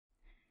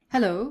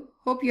Hello,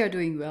 hope you are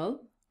doing well.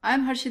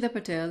 I'm Harshita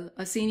Patel,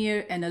 a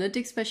Senior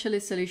Analytics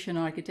Specialist Solution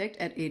Architect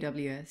at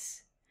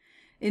AWS.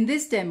 In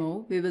this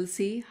demo, we will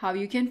see how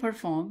you can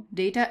perform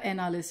data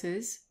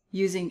analysis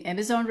using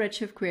Amazon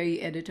Redshift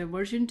Query Editor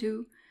version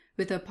 2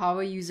 with a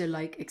power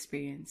user-like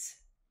experience.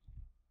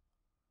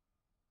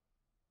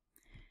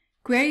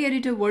 Query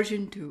Editor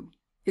version 2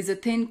 is a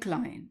thin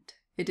client.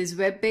 It is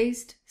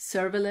web-based,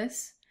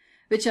 serverless,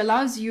 which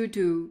allows you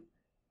to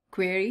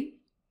query,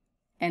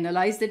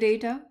 analyze the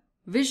data,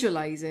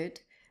 visualize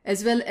it,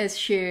 as well as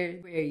share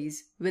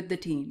queries with the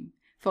team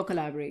for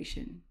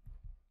collaboration.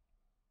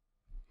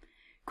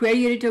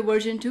 Query Editor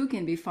version 2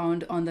 can be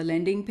found on the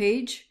landing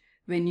page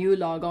when you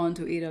log on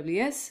to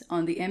AWS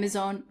on the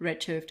Amazon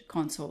Redshift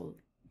console.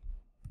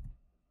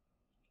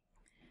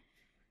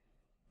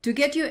 To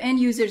get your end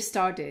user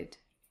started,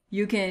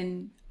 you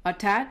can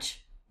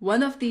attach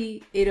one of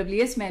the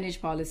AWS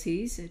managed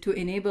policies to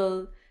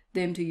enable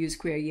them to use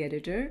Query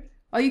Editor,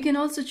 or you can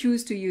also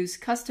choose to use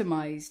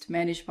customized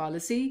managed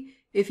policy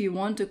if you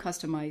want to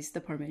customize the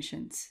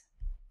permissions.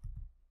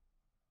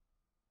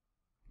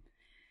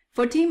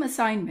 For team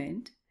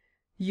assignment,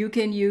 you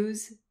can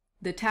use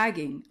the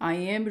tagging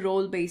IAM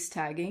role-based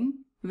tagging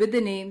with the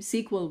name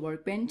SQL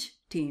Workbench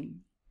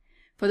Team.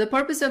 For the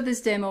purpose of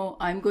this demo,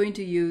 I'm going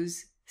to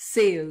use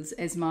Sales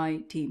as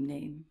my team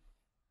name.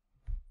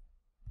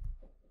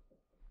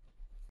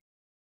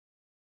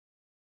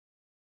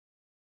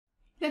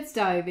 Let's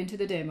dive into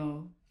the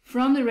demo.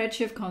 From the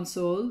Redshift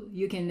console,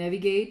 you can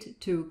navigate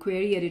to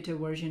Query Editor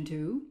version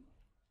 2.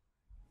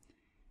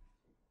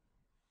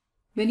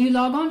 When you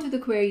log on to the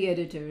Query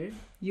Editor,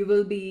 you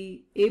will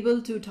be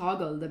able to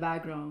toggle the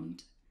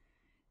background.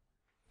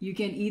 You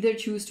can either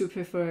choose to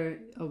prefer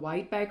a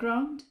white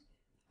background.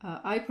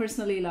 I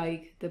personally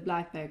like the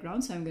black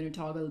background, so I'm going to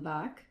toggle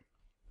back.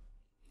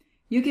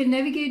 You can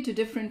navigate to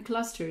different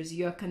clusters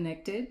you are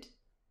connected.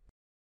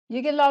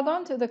 You can log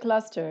on to the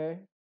cluster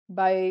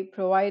by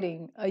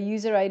providing a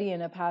user ID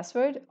and a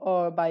password,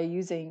 or by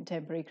using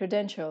temporary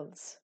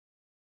credentials.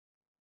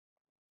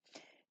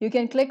 You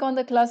can click on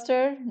the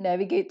cluster,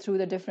 navigate through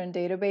the different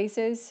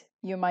databases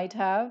you might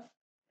have.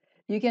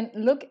 You can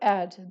look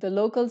at the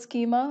local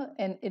schema,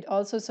 and it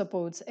also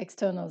supports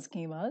external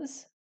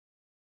schemas.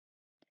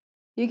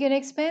 You can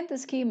expand the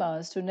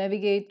schemas to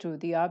navigate through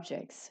the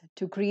objects.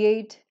 To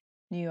create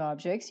new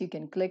objects, you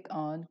can click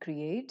on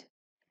Create.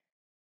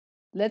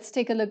 Let's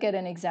take a look at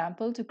an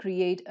example to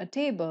create a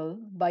table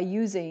by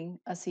using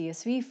a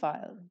CSV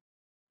file.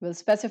 We'll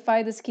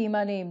specify the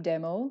schema name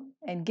demo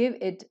and give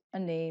it a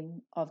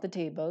name of the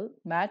table,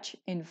 match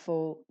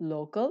info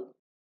local.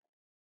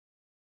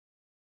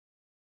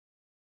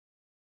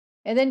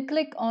 And then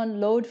click on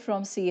Load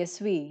from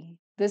CSV.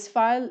 This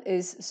file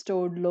is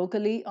stored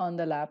locally on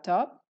the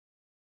laptop.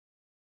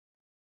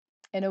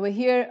 And over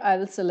here, I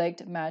will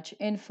select match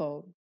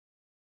info.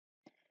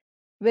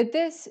 With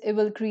this, it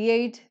will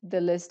create the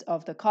list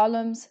of the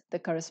columns, the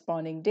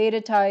corresponding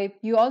data type.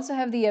 You also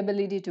have the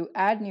ability to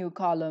add new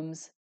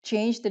columns,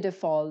 change the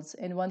defaults,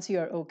 and once you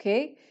are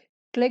OK,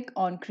 click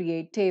on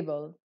Create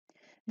Table.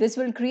 This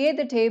will create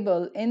the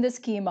table in the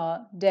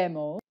schema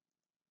demo.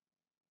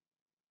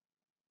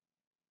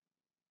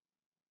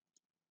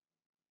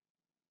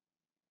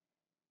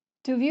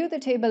 To view the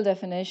table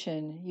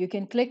definition, you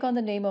can click on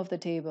the name of the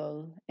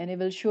table, and it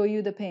will show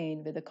you the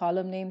pane with the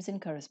column names and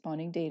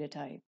corresponding data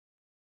type.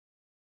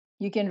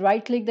 You can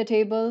right-click the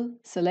table,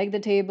 select the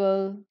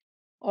table,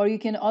 or you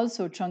can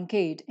also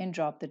truncate and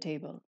drop the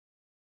table.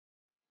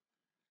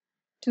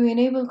 To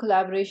enable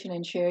collaboration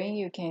and sharing,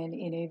 you can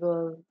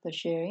enable the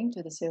sharing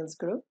to the sales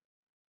group.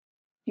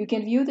 You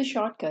can view the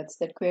shortcuts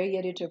that Query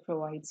Editor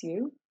provides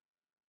you.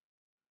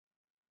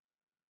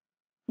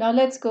 Now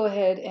let's go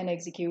ahead and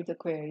execute the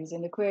queries.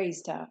 In the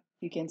Queries tab,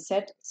 you can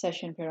set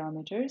session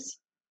parameters,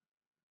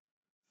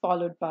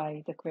 followed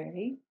by the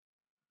query.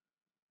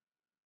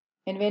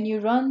 And when you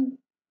run,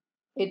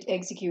 it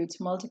executes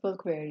multiple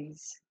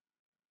queries.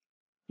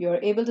 You are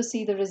able to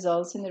see the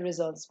results in the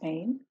results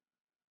pane.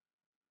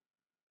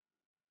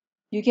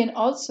 You can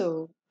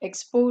also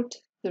export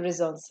the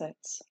result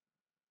sets,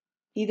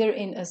 either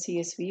in a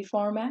CSV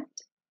format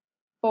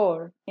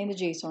or in the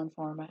JSON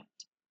format.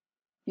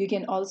 You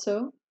can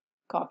also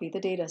copy the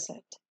data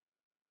set.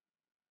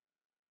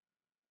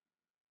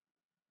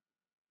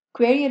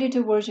 Query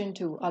Editor version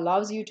 2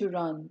 allows you to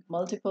run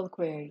multiple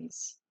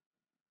queries.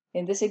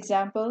 In this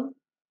example,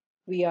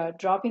 we are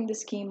dropping the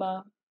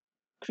schema,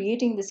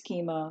 creating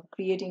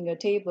a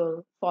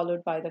table,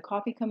 followed by the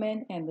copy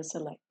command and the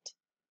select.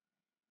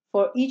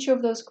 For each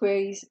of those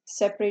queries,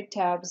 separate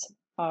tabs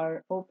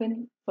are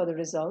open for the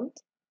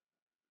result.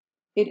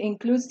 It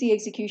includes the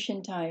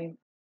execution time.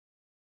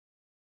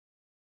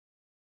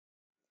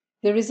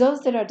 The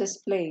results that are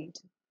displayed,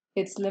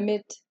 its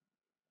limit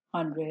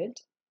 100.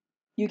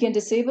 You can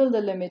disable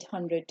the limit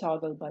 100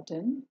 toggle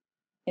button,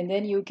 and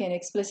then you can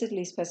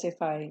explicitly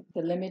specify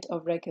the limit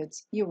of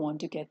records you want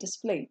to get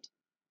displayed.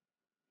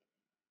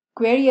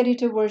 Query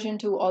Editor version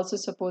 2 also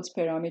supports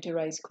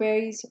parameterized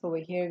queries. Over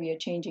here, we are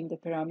changing the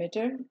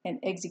parameter and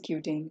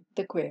executing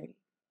the query.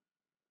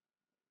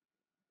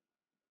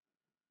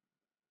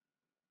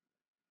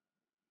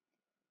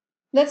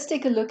 Let's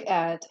take a look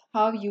at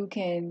how you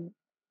can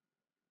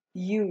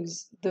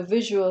use the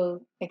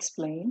visual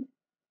explain.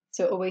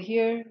 So over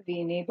here, we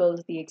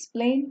enabled the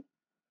explain,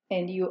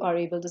 and you are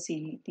able to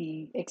see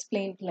the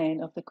explain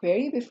plan of the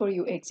query before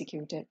you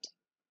execute it.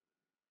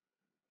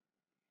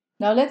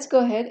 Now let's go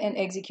ahead and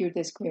execute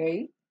this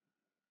query.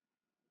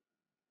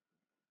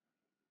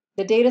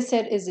 The data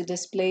set is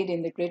displayed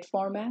in the grid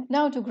format.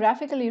 Now to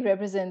graphically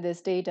represent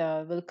this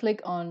data, we'll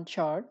click on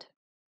chart.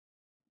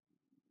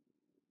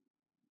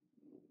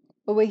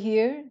 Over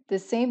here, the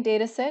same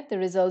data set, the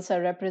results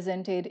are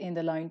represented in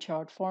the line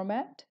chart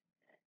format.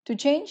 To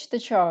change the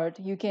chart,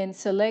 you can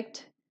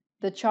select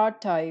the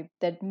chart type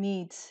that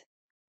meets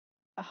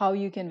how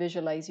you can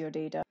visualize your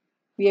data.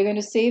 We are going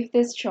to save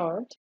this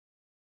chart.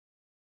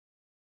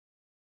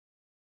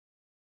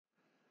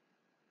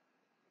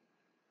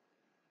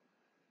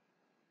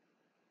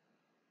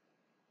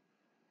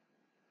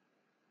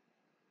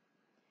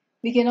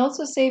 We can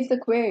also save the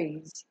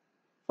queries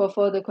for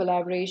further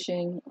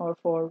collaboration or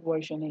for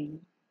versioning.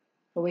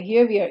 Over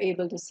here, we are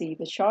able to see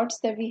the charts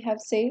that we have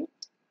saved.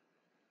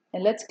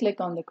 And let's click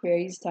on the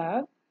Queries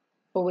tab.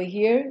 Over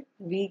here,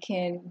 we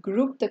can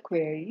group the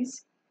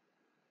queries.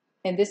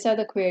 And these are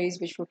the queries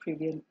which were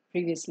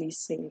previously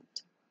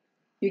saved.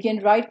 You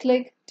can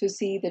right-click to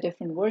see the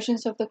different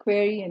versions of the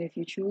query, and if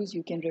you choose,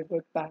 you can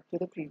revert back to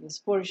the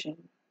previous version.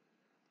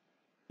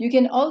 You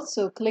can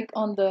also click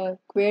on the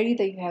query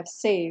that you have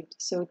saved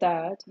so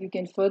that you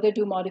can further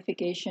do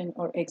modification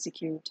or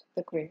execute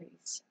the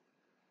queries.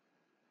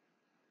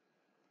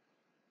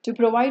 To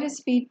provide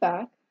us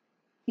feedback,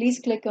 please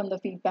click on the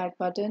feedback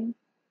button,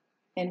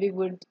 and we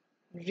would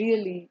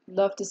really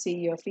love to see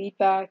your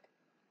feedback.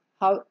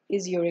 How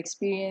is your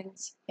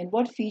experience and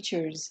what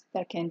features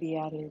that can be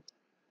added?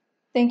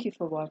 Thank you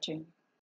for watching.